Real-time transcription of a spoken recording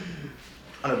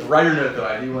On a brighter note, though,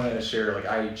 I do want to share, like,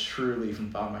 I truly, from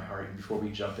the bottom of my heart, before we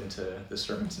jump into the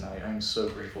sermon tonight, I'm so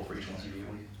grateful for each one of you.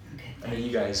 I know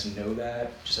you guys know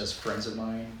that, just as friends of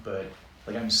mine, but,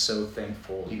 like, I'm so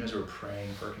thankful, even as we're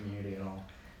praying for our community and all,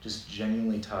 just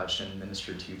genuinely touched and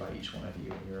ministered to by each one of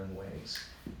you in your own ways.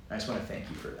 And I just want to thank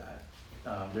you for that.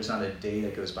 There's not a day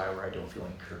that goes by where I don't feel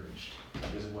encouraged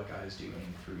because of what God is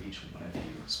doing through each one of you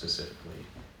specifically.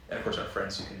 And of course, our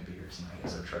friends who couldn't be here tonight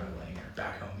as they're traveling or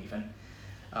back home even.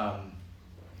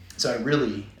 So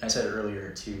I said it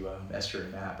earlier to Esther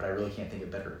and Matt, but I really can't think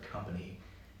of better company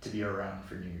to be around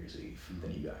for New Year's Eve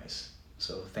than you guys.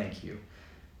 So thank you.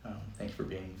 Thank you for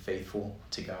being faithful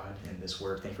to God in this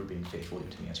work. Thank you for being faithful even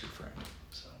to me as your friend.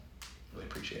 So really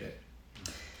appreciate it.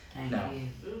 Thank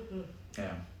you.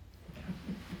 Yeah.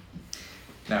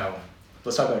 Now,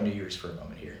 let's talk about New Year's for a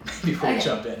moment here before we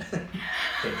jump in.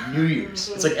 Okay, New Year's.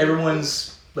 It's like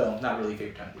everyone's, well, not really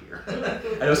favorite time of the year.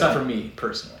 I know it's not for me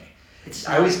personally. It's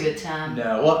always a good time.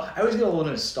 No, well, I always get a little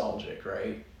nostalgic,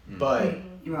 right? But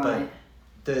right.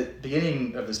 The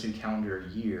beginning of this new calendar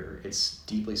year, it's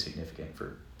deeply significant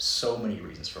for so many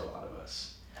reasons for a lot of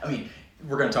us. I mean,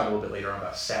 we're going to talk a little bit later on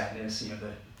about sadness,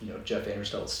 Jeff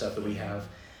Vanderstelt stuff that we have,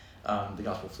 the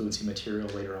gospel fluency material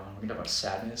later on. We're going to talk about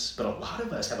sadness, but a lot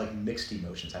of us have like mixed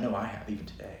emotions. I know I have even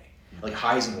today. Like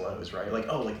highs and lows, right? Like,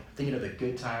 thinking of the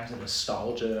good times, the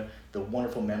nostalgia, the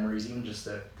wonderful memories, even just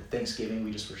the Thanksgiving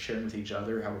we just were sharing with each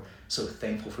other, how we're so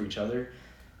thankful for each other.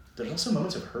 There's also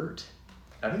moments of hurt.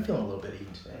 I've been feeling a little bit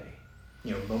even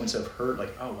today. Moments of hurt,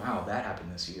 like, oh, wow, that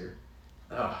happened this year.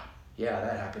 Oh, yeah,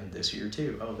 that happened this year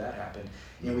too. Oh, that happened.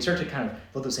 We start to kind of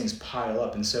let those things pile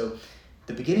up. And so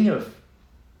the beginning of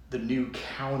the new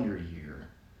calendar year,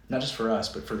 not just for us,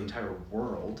 but for the entire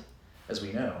world, as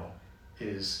we know,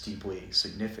 is deeply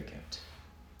significant.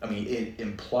 I mean, it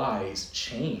implies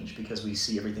change because we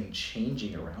see everything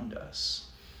changing around us.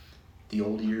 The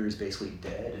old year is basically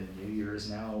dead and the new year is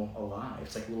now alive.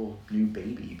 It's like a little new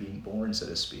baby being born, so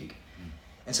to speak.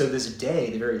 And so this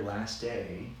day, the very last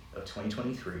day of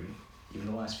 2023, even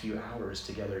the last few hours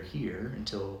together here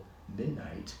until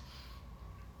midnight,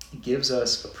 gives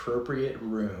us appropriate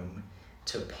room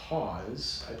to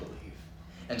pause, I believe,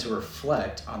 and to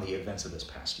reflect on the events of this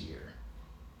past year.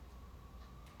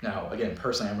 Now, again,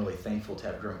 personally, I'm really thankful to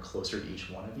have grown closer to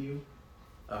each one of you.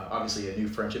 Obviously, a new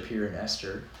friendship here in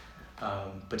Esther,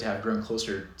 but to have grown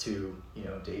closer to,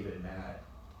 David and Matt,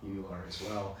 you are as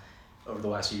well, over the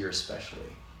last year especially.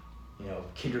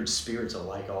 Kindred spirits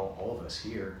alike, all of us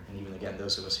here, and even, again,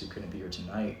 those of us who couldn't be here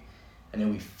tonight. And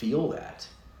then we feel that.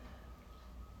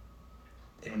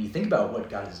 And when you think about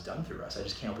what God has done through us, I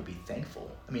just can't help but be thankful.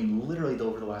 I mean, literally,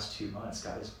 over the last 2 months,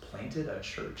 God has planted a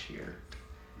church here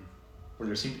where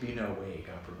there seemed to be no way,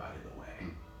 God provided the way.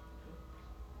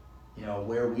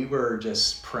 Where we were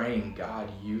just praying,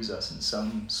 God, use us in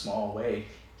some small way,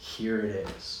 here it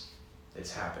is.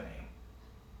 It's happening.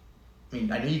 I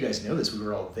mean, I know you guys know this, we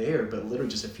were all there, but literally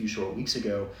just a few short weeks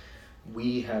ago,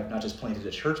 we have not just planted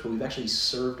a church, but we've actually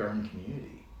served our own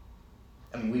community.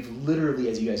 I mean, we've literally,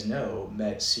 as you guys know,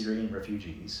 met Syrian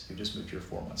refugees who just moved here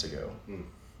 4 months ago.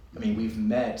 I mean, we've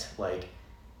met,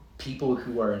 people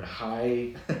who are in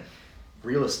high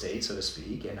real estate, so to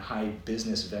speak, and high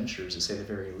business ventures, to say the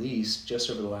very least, just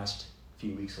over the last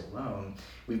few weeks alone.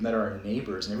 We've met our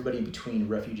neighbors and everybody in between,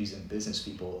 refugees and business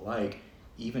people alike,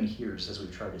 even here, just as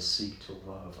we've tried to seek to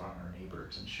love on our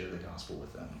neighbors and share the gospel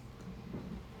with them.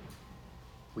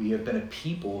 We have been a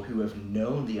people who have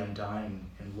known the undying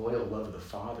and loyal love of the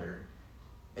Father,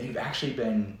 and who've actually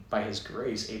been, by His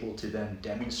grace, able to then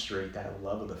demonstrate that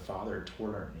love of the Father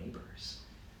toward our neighbors.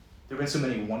 There have been so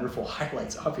many wonderful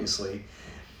highlights, obviously,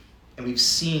 and we've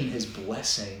seen His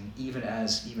blessing even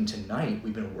tonight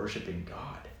we've been worshiping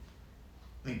God.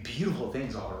 I mean, beautiful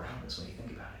things all around us when you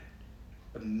think about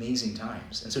it. Amazing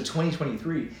times. And so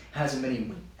 2023 has in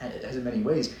many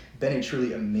ways been a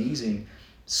truly amazing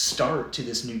start to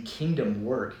this new kingdom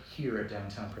work here at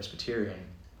Downtown Presbyterian.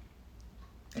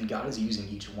 And God is using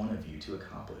each one of you to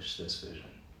accomplish this vision.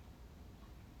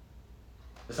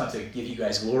 It's not to give you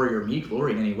guys glory or me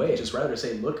glory in any way. It's just rather to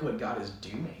say, look at what God is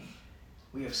doing.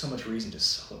 We have so much reason to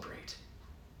celebrate.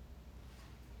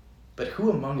 But who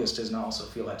among us does not also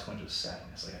feel that twinge of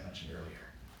sadness, like I mentioned earlier?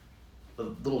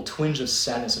 The little twinge of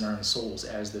sadness in our own souls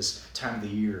as this time of the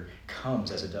year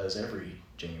comes, as it does every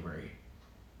January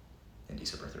and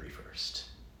December 31st.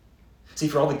 See,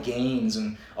 for all the gains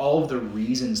and all of the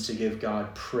reasons to give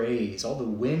God praise, all the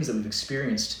wins that we've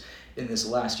experienced in this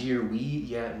last year, we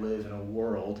yet live in a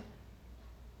world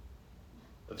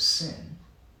of sin.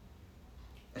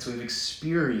 And so we've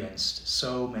experienced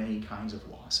so many kinds of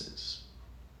losses.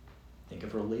 Think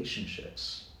of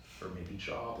relationships, or maybe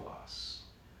job loss,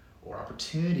 or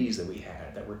opportunities that we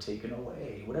had that were taken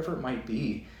away, whatever it might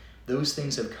be. Those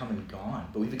things have come and gone,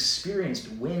 but we've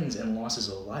experienced wins and losses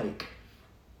alike.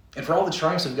 And for all the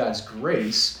triumphs of God's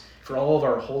grace, for all of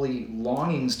our holy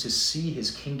longings to see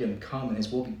his kingdom come and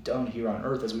his will be done here on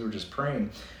earth, as we were just praying,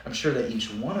 I'm sure that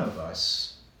each one of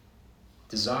us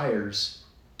desires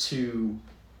to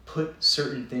put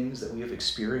certain things that we have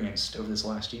experienced over this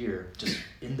last year just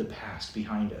in the past,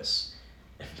 behind us,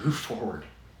 and move forward,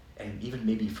 and even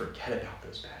maybe forget about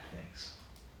those bad things.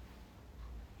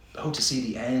 Hope to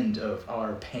see the end of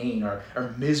our pain, our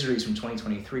miseries from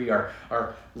 2023,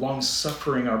 our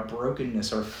long-suffering, our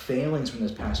brokenness, our failings from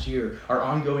this past year, our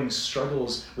ongoing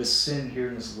struggles with sin here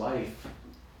in this life.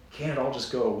 Can't it all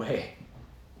just go away?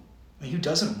 I mean, who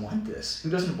doesn't want this? Who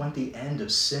doesn't want the end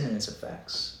of sin and its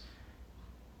effects?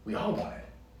 We all want it,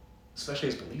 especially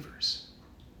as believers.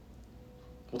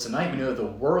 Well, tonight we know that the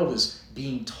world is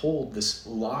being told this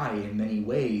lie in many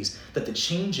ways, that the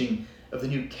changing of the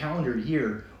new calendar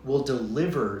year will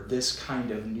deliver this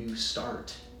kind of new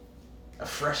start. A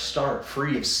fresh start,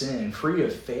 free of sin, free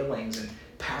of failings and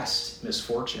past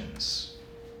misfortunes.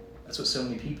 That's what so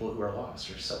many people who are lost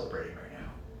are celebrating right now.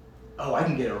 Oh, I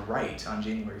can get it right on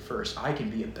January 1st. I can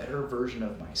be a better version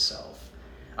of myself.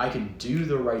 I can do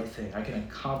the right thing. I can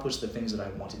accomplish the things that I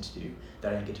wanted to do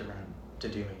that I didn't get around to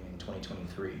doing in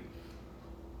 2023.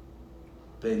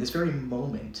 But in this very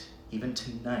moment, even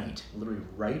tonight, literally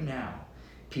right now,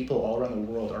 people all around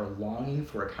the world are longing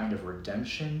for a kind of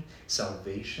redemption,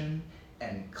 salvation,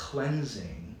 and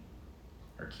cleansing,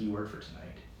 our key word for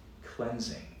tonight,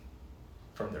 cleansing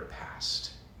from their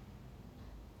past.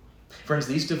 Friends,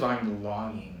 these divine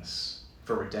longings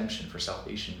for redemption, for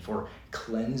salvation, for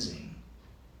cleansing,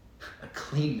 a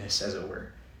cleanness, as it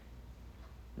were,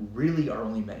 really are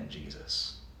only met in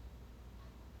Jesus.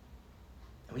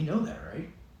 And we know that, right?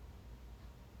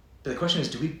 But the question is,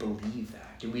 do we believe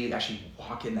that? Do we actually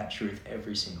walk in that truth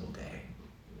every single day?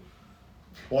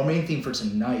 Well, our main theme for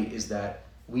tonight is that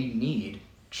we need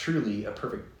truly a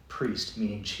perfect priest,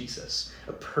 meaning Jesus,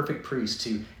 a perfect priest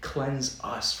to cleanse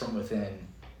us from within,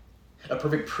 a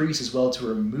perfect priest as well to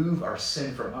remove our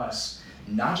sin from us,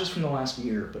 not just from the last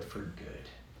year, but for good.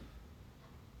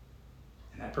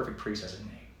 And that perfect priest has a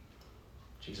name,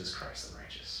 Jesus Christ the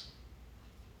righteous.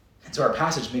 And so our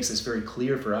passage makes this very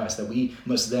clear for us that we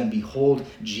must then behold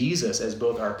Jesus as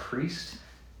both our priest,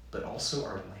 but also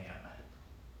our lamb.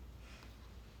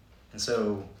 And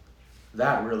so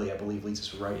that really, I believe, leads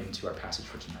us right into our passage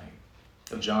for tonight,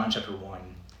 of John chapter 1,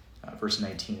 verse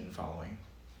 19 and following.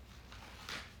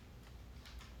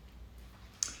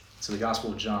 So the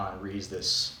Gospel of John reads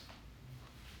this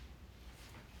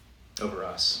over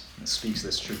us and speaks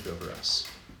this truth over us.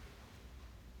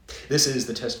 This is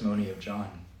the testimony of John.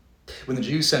 When the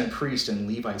Jews sent priests and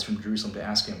Levites from Jerusalem to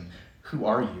ask him, "Who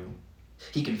are you?"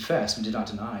 he confessed and did not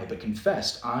deny, but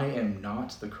confessed, "I am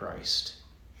not the Christ."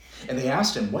 And they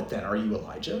asked him, "What then? Are you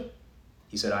Elijah?"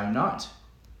 He said, "I am not."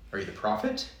 "Are you the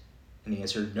prophet?" And he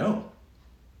answered, "No."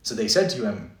 So they said to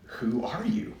him, "Who are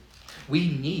you? We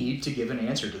need to give an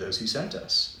answer to those who sent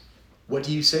us. What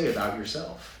do you say about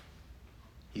yourself?"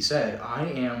 He said, "I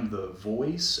am the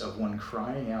voice of one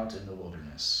crying out in the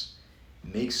wilderness.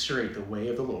 Make straight the way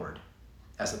of the Lord,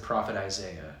 as the prophet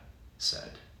Isaiah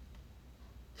said."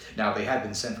 Now they had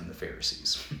been sent from the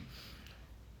Pharisees.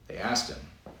 They asked him,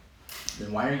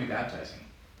 "Then why are you baptizing,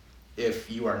 if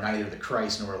you are neither the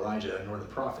Christ nor Elijah nor the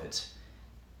prophet?"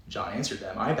 John answered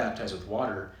them, "I baptize with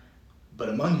water, but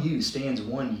among you stands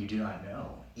one you do not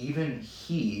know, even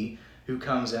he who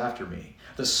comes after me,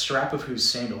 the strap of whose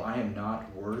sandal I am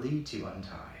not worthy to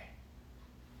untie."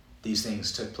 These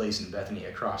things took place in Bethany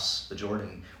across the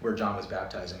Jordan, where John was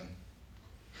baptizing.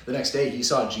 The next day he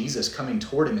saw Jesus coming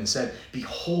toward him and said,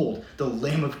 "Behold, the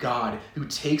Lamb of God who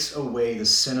takes away the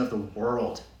sin of the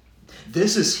world.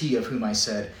 This is he of whom I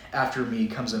said, 'After me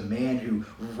comes a man who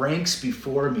ranks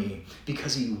before me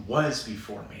because he was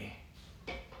before me.'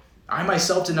 I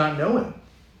myself did not know him,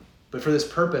 but for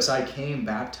this purpose I came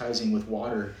baptizing with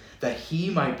water, that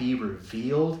he might be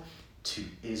revealed to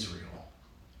Israel."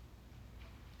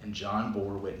 And John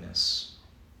bore witness.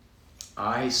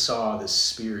 "I saw the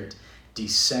Spirit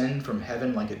descend from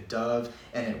heaven like a dove,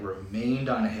 and it remained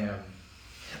on him.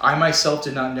 I myself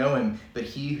did not know him, but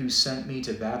he who sent me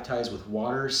to baptize with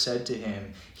water said to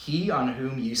him, 'He on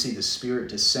whom you see the Spirit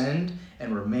descend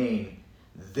and remain,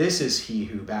 this is he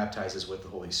who baptizes with the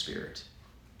Holy Spirit.'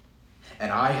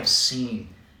 And I have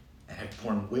seen and have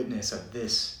borne witness that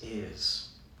this is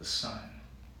the Son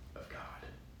of God."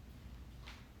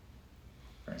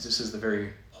 Friends, this is the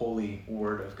very holy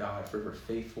word of God, forever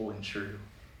faithful and true,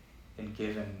 and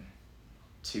given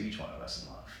to each one of us in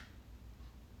love.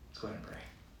 Let's go ahead and pray.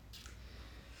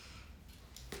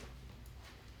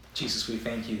 Jesus, we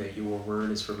thank you that your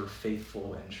word is forever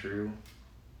faithful and true,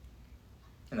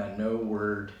 and that no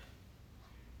word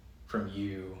from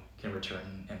you can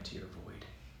return empty or void.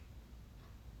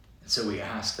 And so we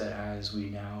ask that as we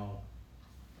now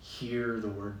hear the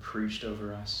word preached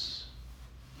over us,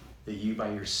 that you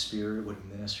by your Spirit would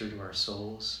minister to our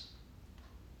souls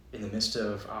in the midst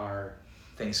of our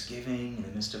thanksgiving, in the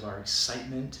midst of our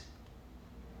excitement,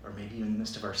 or maybe in the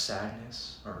midst of our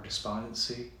sadness or our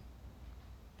despondency.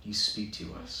 You speak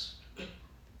to us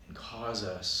and cause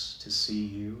us to see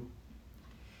you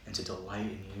and to delight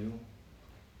in you,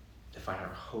 to find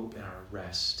our hope and our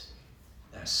rest,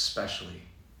 and especially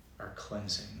our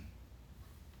cleansing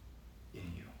in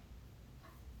you.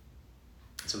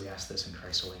 So we ask this in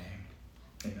Christ's holy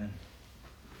name. Amen.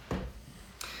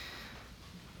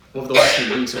 Well, over the last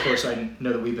few weeks, of course, I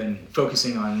know that we've been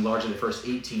focusing on largely the first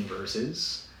 18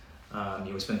 verses.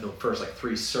 We spent the first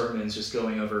 3 sermons just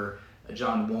going over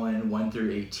John 1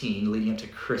 through 18, leading up to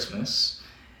Christmas.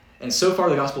 And so far,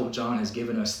 the Gospel of John has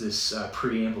given us this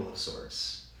preamble of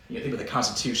sorts. Think about the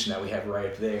Constitution that we have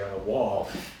right there on the wall.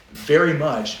 Very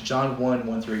much, John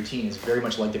 1 through 18 is very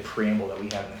much like the preamble that we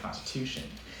have in the Constitution.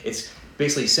 It's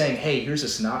basically saying, hey, here's a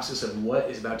synopsis of what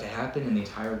is about to happen in the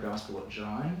entire Gospel of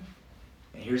John,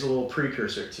 and here's a little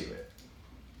precursor to it.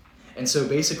 And so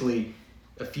basically,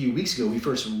 a few weeks ago, we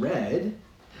first read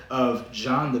of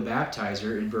John the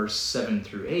Baptizer in verse 7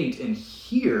 through 8, and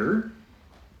here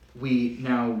we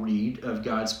now read of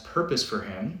God's purpose for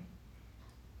him.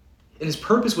 And his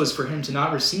purpose was for him to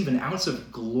not receive an ounce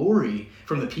of glory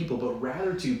from the people, but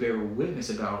rather to bear witness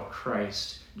about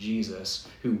Christ Jesus,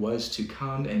 who was to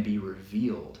come and be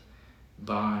revealed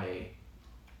by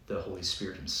the Holy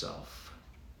Spirit himself.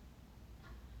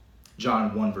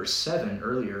 John 1 verse 7,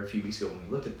 earlier, a few weeks ago when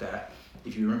we looked at that,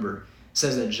 if you remember,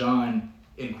 says that John,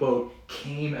 in quote,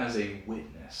 came as a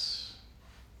witness.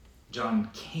 John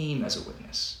came as a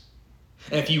witness.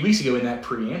 And a few weeks ago in that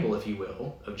preamble, if you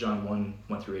will, of John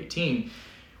 1 through 18,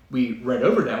 we read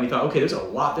over that and we thought, okay, there's a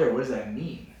lot there. What does that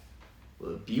mean?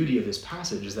 Well, the beauty of this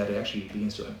passage is that it actually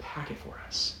begins to unpack it for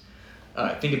us.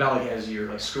 Think about as you're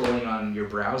scrolling on your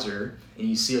browser and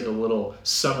you see a little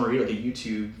summary, like a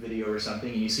YouTube video or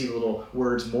something, and you see the little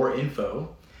words, more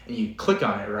info, and you click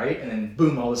on it, right? And then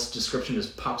boom, all this description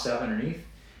just pops out underneath.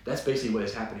 That's basically what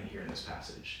is happening here in this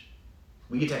passage.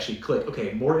 We get to actually click,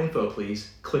 okay, more info,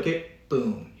 please. Click it,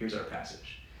 boom, here's our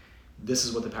passage. This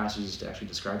is what the passage is actually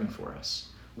describing for us.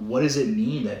 What does it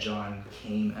mean that John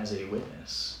came as a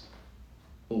witness?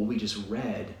 Well, what we just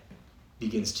read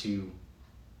begins to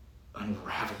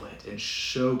unravel it and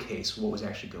showcase what was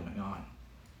actually going on.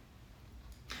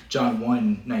 John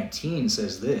 1:19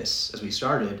 says this, as we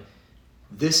started,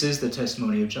 this is the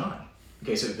testimony of John.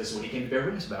 Okay, so this is what he came to bear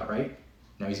witness about, right?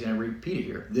 Now he's going to repeat it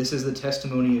here. This is the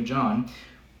testimony of John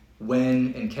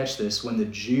when, and catch this, when the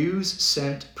Jews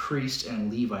sent priests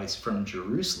and Levites from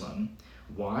Jerusalem.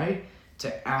 Why?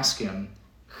 To ask him,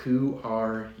 who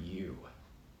are you?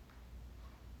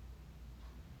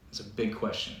 It's a big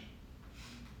question.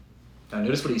 Now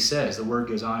notice what he says. The word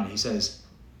goes on. It says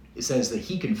that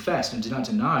he confessed and did not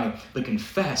deny, but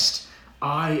confessed,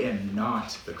 I am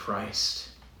not the Christ.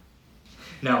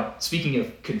 Now, speaking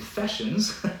of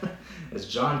confessions, as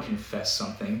John confessed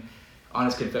something,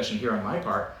 honest confession here on my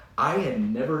part, I had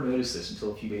never noticed this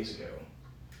until a few days ago,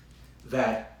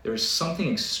 that there's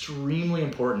something extremely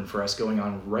important for us going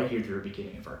on right here at the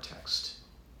beginning of our text.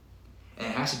 And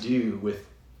it has to do with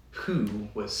who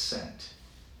was sent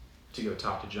to go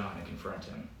talk to John and confront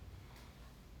him.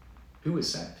 Who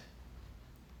was sent?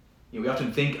 We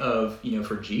often think of,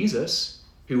 for Jesus,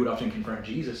 who would often confront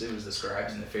Jesus, it was the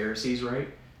scribes and the Pharisees, right?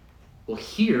 Well,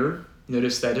 here,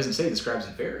 notice that it doesn't say the scribes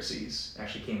and Pharisees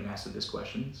actually came and asked him these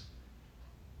questions.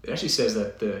 It actually says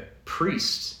that the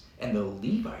priests and the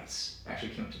Levites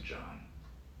actually came to John.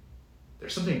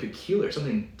 There's something peculiar,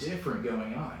 something different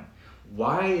going on.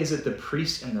 Why is it the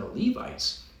priests and the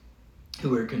Levites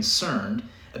who are concerned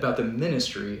about the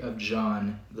ministry of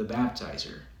John the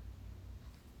Baptizer?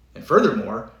 And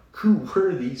furthermore, who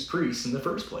were these priests in the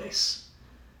first place?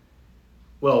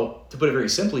 Well, to put it very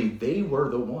simply, they were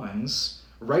the ones,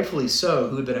 rightfully so,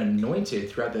 who had been anointed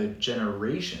throughout the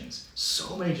generations,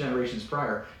 so many generations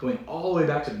prior, going all the way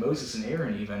back to Moses and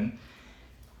Aaron even,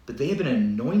 but they had been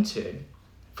anointed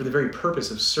for the very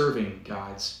purpose of serving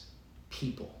God's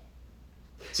people.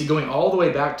 See, going all the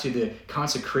way back to the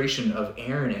consecration of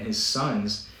Aaron and his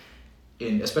sons,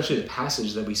 in especially the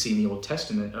passage that we see in the Old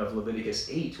Testament of Leviticus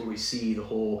 8, where we see the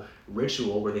whole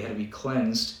ritual where they had to be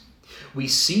cleansed We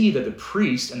see that the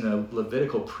priest and the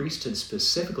Levitical priesthood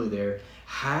specifically there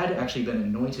had actually been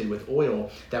anointed with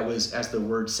oil that was, as the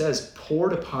word says,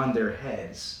 poured upon their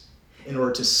heads in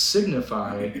order to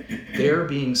signify their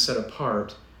being set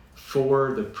apart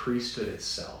for the priesthood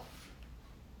itself.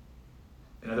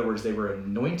 In other words, they were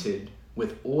anointed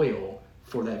with oil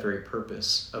for that very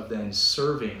purpose of then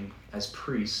serving as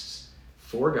priests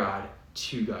for God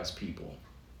to God's people.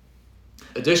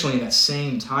 Additionally, in that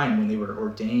same time when they were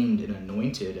ordained and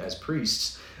anointed as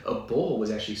priests, a bull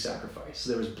was actually sacrificed.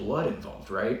 There was blood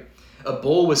involved, right? A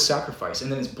bull was sacrificed,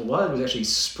 and then its blood was actually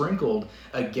sprinkled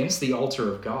against the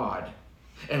altar of God.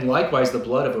 And likewise, the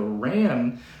blood of a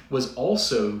ram was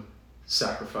also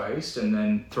sacrificed and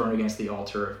then thrown against the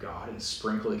altar of God and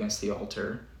sprinkled against the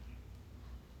altar.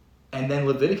 And then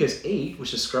Leviticus 8,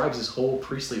 which describes this whole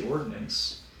priestly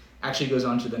ordinance, actually goes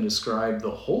on to then describe the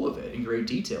whole of it in great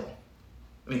detail.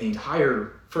 I mean, the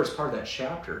entire first part of that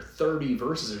chapter, 30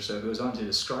 verses or so, goes on to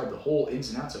describe the whole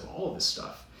ins and outs of all of this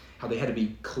stuff, how they had to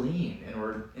be clean in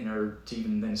order to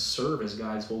even then serve as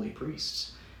God's holy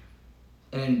priests.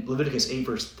 And in Leviticus 8,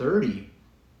 verse 30,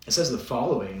 it says the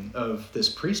following of this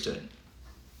priesthood.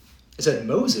 It said,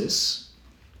 Moses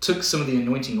took some of the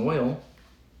anointing oil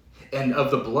and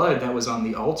of the blood that was on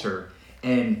the altar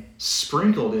and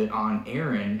sprinkled it on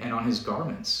Aaron and on his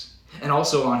garments, and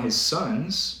also on his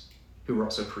sons, who were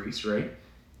also priests, right?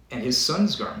 And his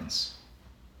sons' garments.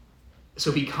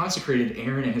 So he consecrated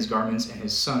Aaron and his garments and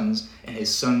his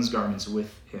sons' garments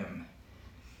with him.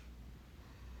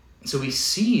 And so we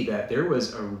see that there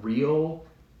was a real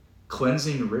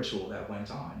cleansing ritual that went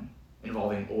on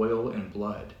involving oil and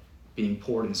blood being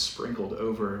poured and sprinkled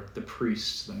over the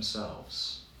priests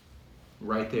themselves,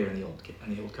 right there in the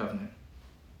Old Covenant.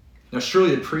 Now,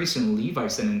 surely the priests and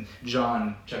Levites then in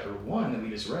John chapter 1 that we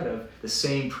just read of, the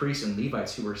same priests and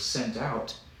Levites who were sent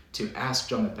out to ask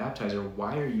John the Baptizer,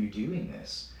 why are you doing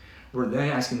this? We're then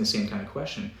asking the same kind of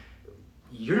question.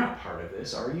 You're not part of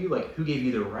this, are you? Like, who gave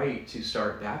you the right to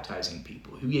start baptizing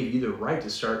people? Who gave you the right to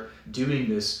start doing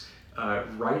this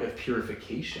rite of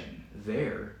purification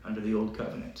there under the Old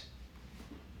Covenant?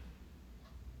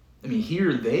 I mean,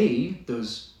 here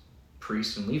those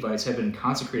priests and Levites had been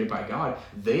consecrated by God.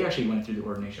 They actually went through the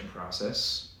ordination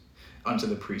process unto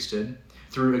the priesthood,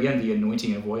 through, again, the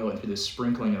anointing of oil and through the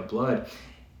sprinkling of blood.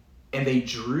 And they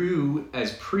drew,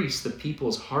 as priests, the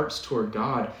people's hearts toward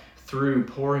God through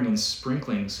pouring and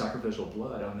sprinkling sacrificial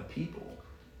blood on the people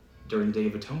during the Day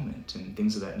of Atonement and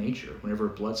things of that nature, whenever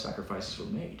blood sacrifices were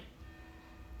made.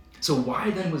 So why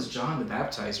then was John the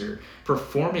Baptizer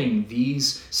performing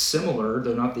these similar,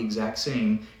 though not the exact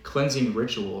same, cleansing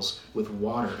rituals with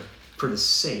water for the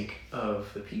sake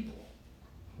of the people?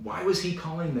 Why was he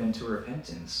calling them to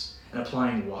repentance and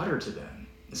applying water to them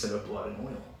instead of blood and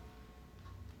oil?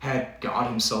 Had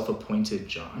God himself appointed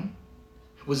John?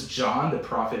 Was John the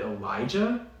prophet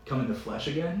Elijah come in the flesh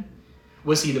again?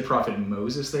 Was he the prophet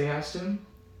Moses, they asked him?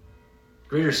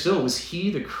 Greater still, was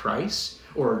he the Christ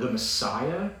or the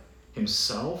Messiah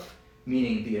himself,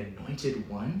 meaning the Anointed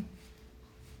One?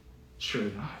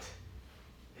 Surely not.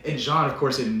 And John, of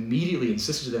course, immediately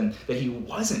insisted to them that he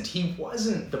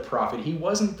wasn't the prophet, he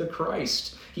wasn't the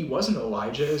Christ, he wasn't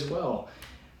Elijah as well.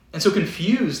 And so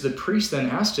confused, the priest then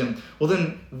asked him, well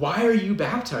then, why are you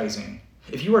baptizing?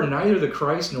 If you are neither the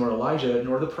Christ nor Elijah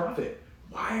nor the prophet,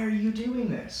 why are you doing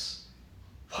this?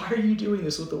 Why are you doing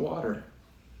this with the water?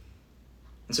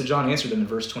 And so John answered them in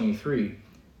verse 23,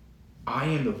 I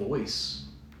am the voice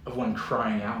of one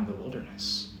crying out in the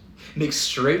wilderness. Make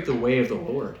straight the way of the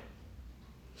Lord.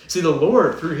 See, the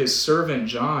Lord, through his servant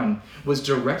John, was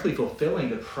directly fulfilling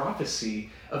the prophecy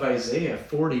of Isaiah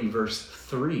 40, verse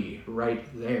 3, right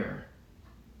there.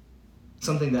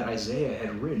 Something that Isaiah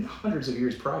had written hundreds of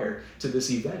years prior to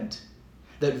this event.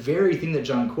 That very thing that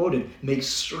John quoted, make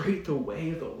straight the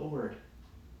way of the Lord.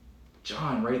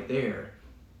 John, right there,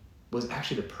 was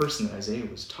actually the person that Isaiah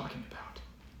was talking about.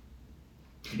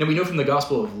 Now we know from the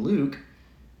Gospel of Luke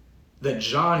that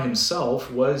John himself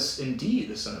was indeed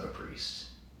the son of a priest.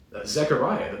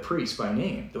 Zechariah, the priest by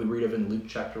name, that we read of in Luke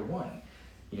chapter 1.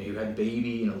 You know, who had a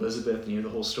baby and Elizabeth, you know the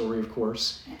whole story, of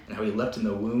course, and how he leapt in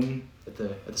the womb at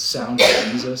the sound of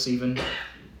Jesus even,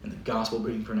 and the gospel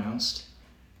being pronounced.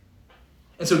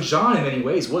 And so John, in many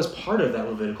ways, was part of that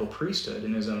Levitical priesthood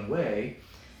in his own way,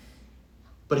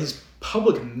 but his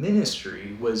public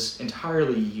ministry was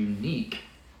entirely unique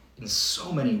in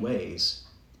so many ways,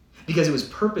 because it was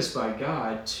purposed by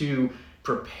God to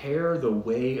prepare the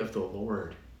way of the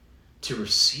Lord, to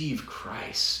receive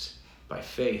Christ by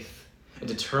faith, and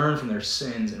to turn from their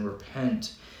sins and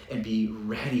repent and be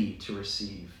ready to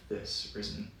receive this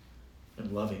risen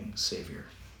and loving Savior.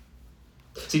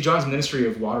 See, John's ministry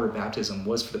of water baptism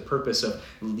was for the purpose of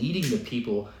leading the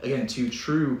people, again, to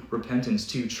true repentance,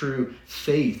 to true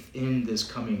faith in this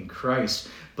coming Christ.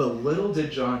 But little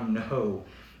did John know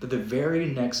that the very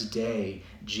next day,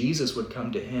 Jesus would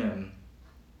come to him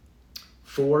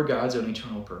for God's own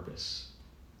eternal purpose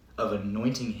of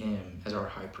anointing him as our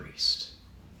high priest.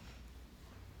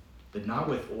 But not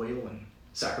with oil and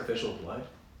sacrificial blood,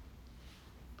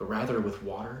 but rather with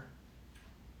water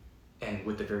and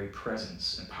with the very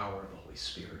presence and power of the Holy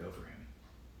Spirit over him.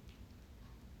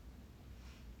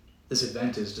 This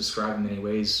event is described in many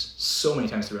ways so many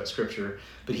times throughout Scripture,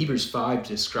 but Hebrews 5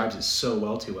 describes it so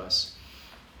well to us.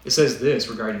 It says this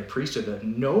regarding the priesthood, that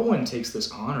no one takes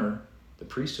this honor, the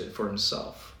priesthood, for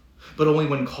himself, but only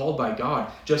when called by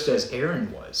God, just as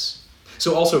Aaron was.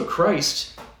 So also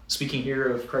Christ, speaking here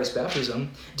of Christ's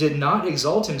baptism, did not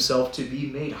exalt himself to be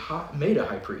made a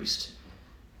high priest,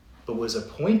 but was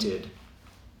appointed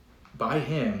by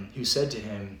him who said to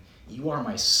him, "You are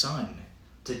my son,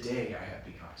 today I have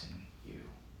begotten you."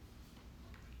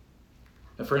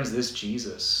 Now friends, this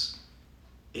Jesus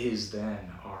is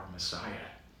then our Messiah.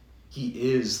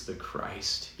 He is the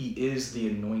Christ. He is the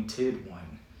Anointed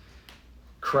One.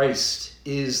 Christ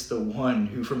is the one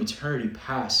who from eternity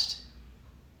past,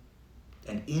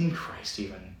 and in Christ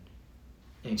even,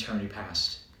 in eternity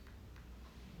past,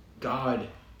 God,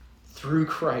 through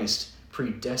Christ,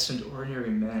 predestined ordinary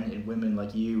men and women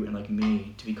like you and like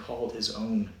me to be called his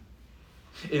own.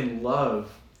 In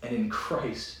love and in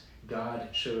Christ,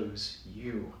 God chose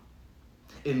you.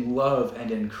 In love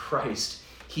and in Christ,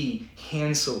 he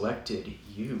hand-selected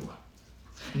you.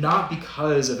 Not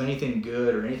because of anything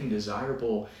good or anything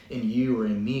desirable in you or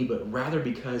in me, but rather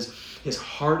because his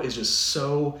heart is just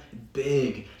so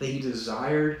big that he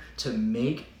desired to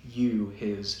make you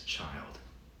his child.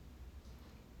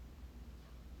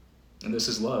 And this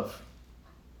is love.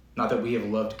 Not that we have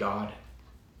loved God,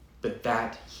 but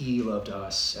that he loved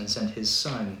us and sent his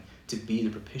Son to be the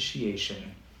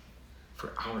propitiation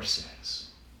for our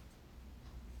sins.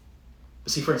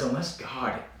 But see, friends, unless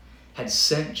God had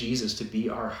sent Jesus to be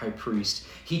our high priest,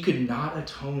 he could not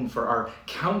atone for our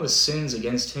countless sins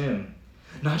against him.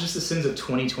 Not just the sins of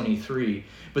 2023,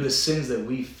 but the sins that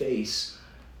we face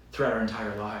throughout our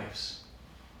entire lives.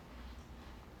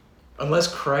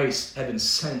 Unless Christ had been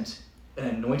sent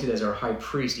and anointed as our high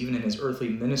priest, even in his earthly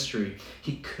ministry,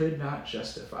 he could not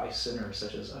justify sinners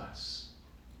such as us.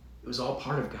 It was all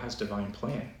part of God's divine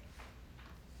plan.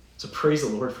 So praise the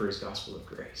Lord for his gospel of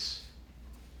grace.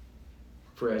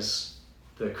 For as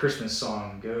the Christmas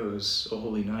song goes, "O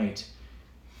Holy Night,"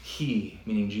 he,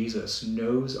 meaning Jesus,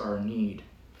 knows our need.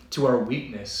 To our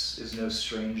weakness is no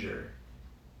stranger.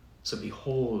 So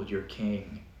behold your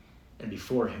King, and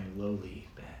before him lowly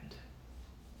bend.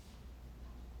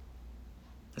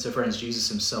 And so, friends, Jesus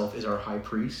himself is our high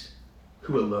priest,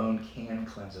 who alone can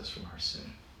cleanse us from our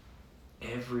sin.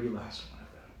 Every last one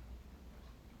of them.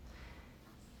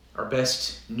 Our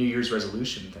best New Year's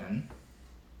resolution, then,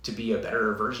 to be a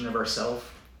better version of ourselves,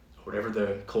 whatever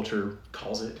the culture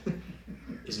calls it,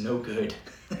 is no good.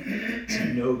 It's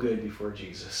no good before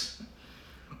Jesus.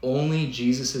 Only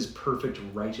Jesus' perfect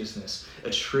righteousness,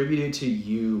 attributed to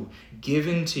you,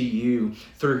 given to you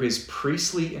through his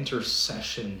priestly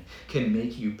intercession, can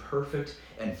make you perfect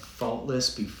and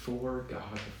faultless before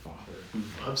God the Father, who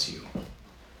loves you.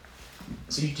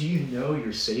 So do you know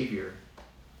your Savior,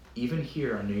 even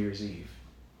here on New Year's Eve,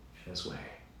 in this way?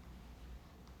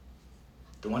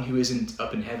 The one who isn't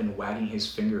up in heaven wagging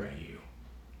his finger at you,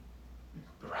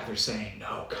 but rather saying,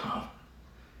 "No, come,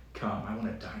 I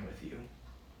want to dine with you.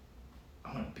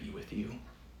 I want to be with you.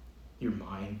 You're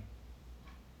mine."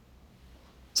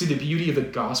 See, the beauty of the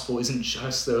gospel isn't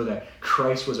just, though, that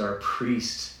Christ was our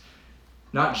priest,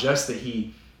 not just that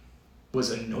he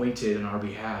was anointed on our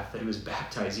behalf, that he was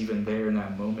baptized even there in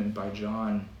that moment by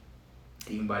John,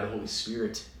 even by the Holy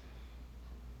Spirit.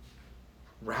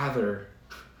 Rather,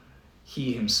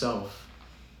 he himself,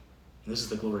 and this is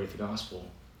the glory of the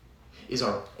gospel, is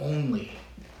our only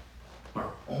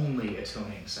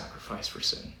atoning sacrifice for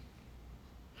sin.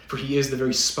 For he is the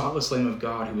very spotless Lamb of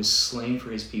God who was slain for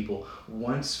his people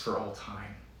once for all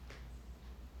time.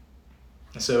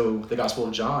 And so the Gospel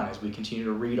of John, as we continue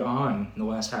to read on in the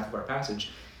last half of our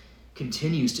passage,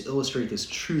 continues to illustrate this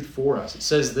truth for us. It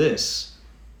says this: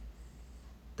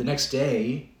 "The next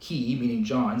day, he," meaning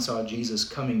John, "saw Jesus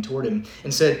coming toward him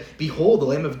and said, 'Behold, the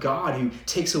Lamb of God who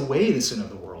takes away the sin of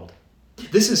the world.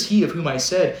 This is he of whom I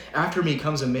said, after me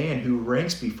comes a man who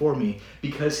ranks before me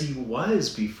because he was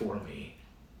before me,'"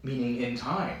 meaning in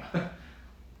time.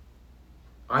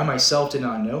 "I myself did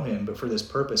not know him, but for this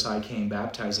purpose I came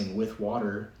baptizing with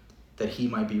water, that he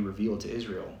might be revealed to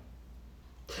Israel."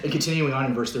 And continuing on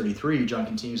in verse 33, John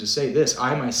continues to say this,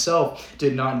 I myself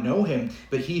did not know him,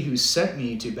 but he who sent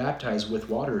me to baptize with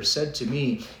water said to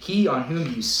me, he on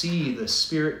whom you see the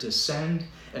Spirit descend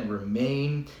and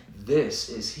remain, this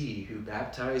is he who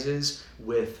baptizes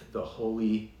with the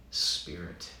Holy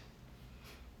Spirit.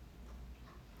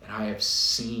 And I have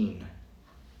seen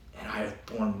and I have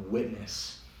borne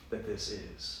witness that this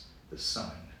is the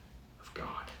Son of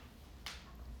God.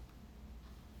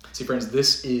 See, friends,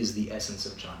 this is the essence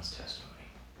of John's testimony,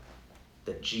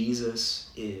 that Jesus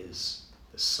is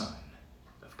the Son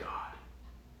of God.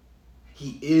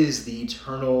 He is the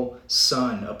eternal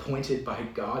Son, appointed by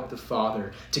God the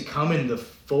Father to come in the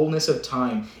fullness of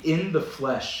time, in the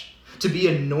flesh, to be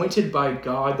anointed by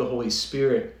God the Holy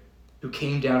Spirit, who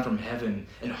came down from heaven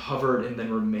and hovered and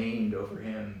then remained over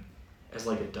him as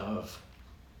like a dove.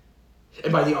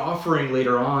 And by the offering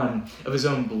later on of his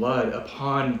own blood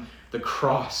upon the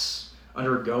cross,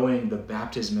 undergoing the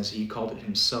baptism, as he called it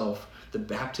himself, the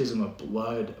baptism of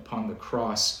blood upon the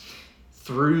cross,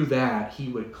 through that he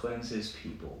would cleanse his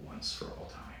people once for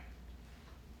all time.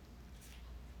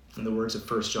 In the words of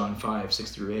 1 John 5,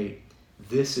 6 through 8,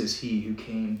 this is he who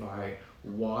came by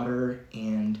water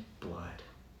and blood,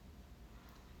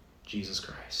 Jesus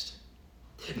Christ.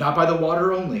 Not by the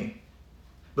water only,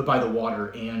 but by the water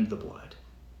and the blood.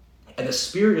 And the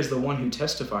Spirit is the one who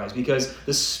testifies, because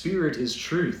the Spirit is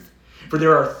truth. For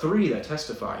there are three that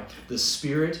testify, the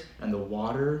Spirit and the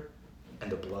water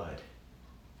and the blood.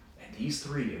 And these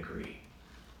three agree.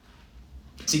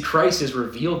 See, Christ is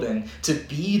revealed then to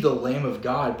be the Lamb of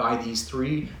God by these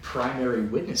three primary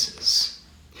witnesses.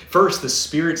 First, the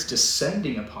Spirit's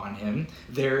descending upon him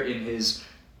there in his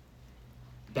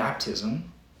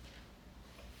baptism.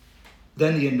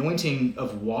 Then the anointing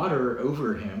of water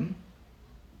over him.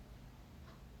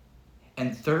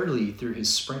 And thirdly, through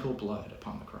his sprinkled blood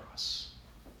upon the cross.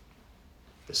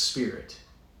 The Spirit,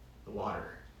 the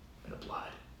water, and the blood.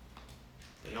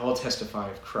 They all testify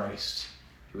of Christ,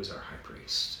 who is our high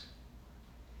priest.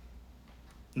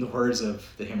 In the words of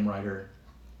the hymn writer,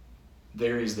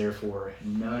 there is therefore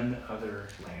none other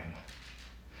Lamb,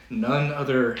 none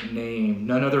other name,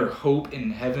 none other hope in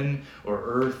heaven or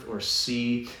earth or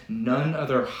sea, none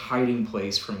other hiding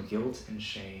place from guilt and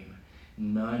shame,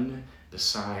 none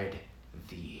beside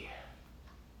thee.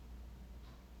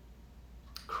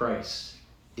 Christ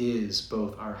is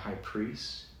both our high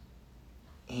priest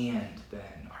and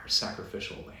then our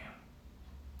sacrificial lamb,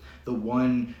 the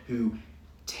one who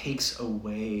takes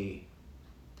away,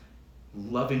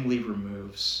 lovingly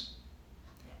removes,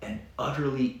 and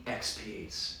utterly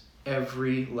expiates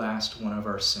every last one of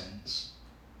our sins.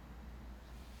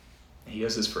 And he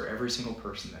does this for every single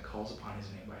person that calls upon his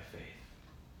name by faith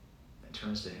and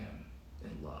turns to him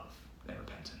in love and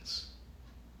repentance.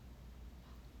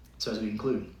 So as we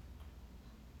conclude,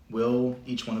 will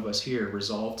each one of us here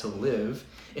resolve to live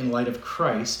in light of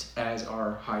Christ as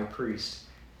our high priest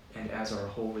and as our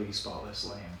holy, spotless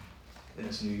lamb in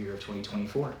this new year of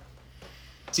 2024?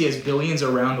 See, as billions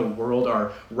around the world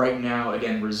are right now,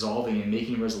 again, resolving and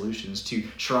making resolutions to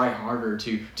try harder,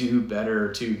 to do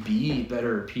better, to be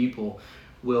better people,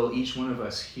 will each one of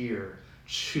us here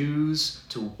choose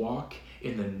to walk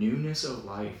in the newness of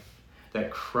life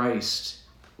that Christ's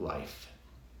life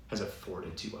has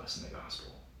afforded to us in the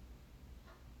gospel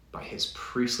by his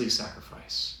priestly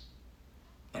sacrifice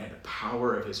and in the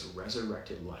power of his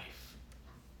resurrected life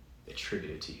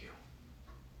attributed to you?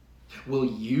 Will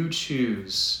you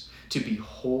choose to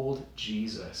behold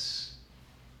Jesus,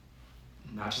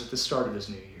 not just at the start of this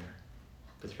new year,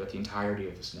 but throughout the entirety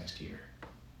of this next year,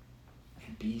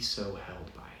 and be so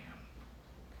held by him?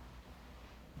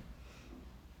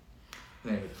 In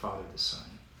the name of the Father, the Son,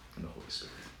 and the Holy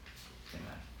Spirit.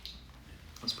 Amen.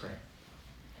 Let's pray.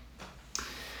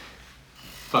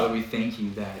 Father, we thank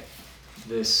you that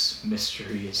this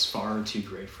mystery is far too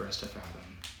great for us to fathom,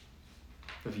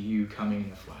 of you coming in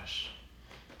the flesh,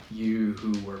 you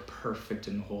who were perfect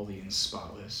and holy and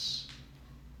spotless,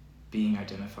 being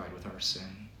identified with our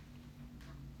sin,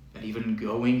 and even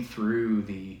going through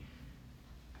the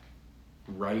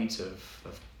rite of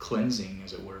cleansing,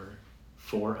 as it were,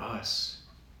 for us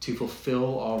to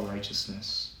fulfill all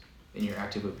righteousness in your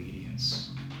active obedience,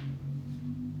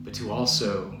 but to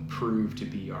also prove to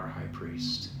be our high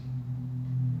priest,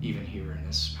 even here in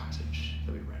this passage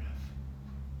that we read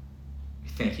of. We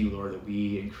thank you, Lord, that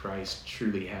we in Christ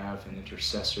truly have an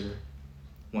intercessor,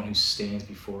 one who stands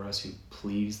before us, who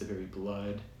pleads the very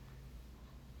blood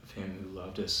of him who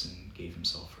loved us and gave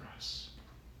himself for us.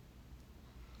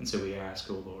 And so we ask,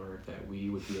 O Lord, that we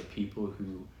would be a people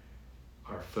who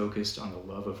are focused on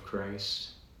the love of Christ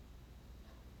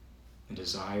and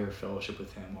desire fellowship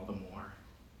with him all the more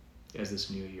as this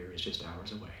new year is just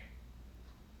hours away.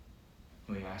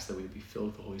 And we ask that we would be filled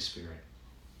with the Holy Spirit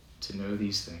to know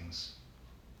these things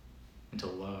and to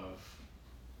love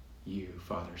you,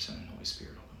 Father, Son, and Holy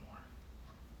Spirit all the more.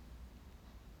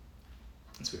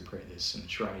 And so we pray this in the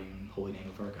triune holy name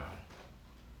of our God.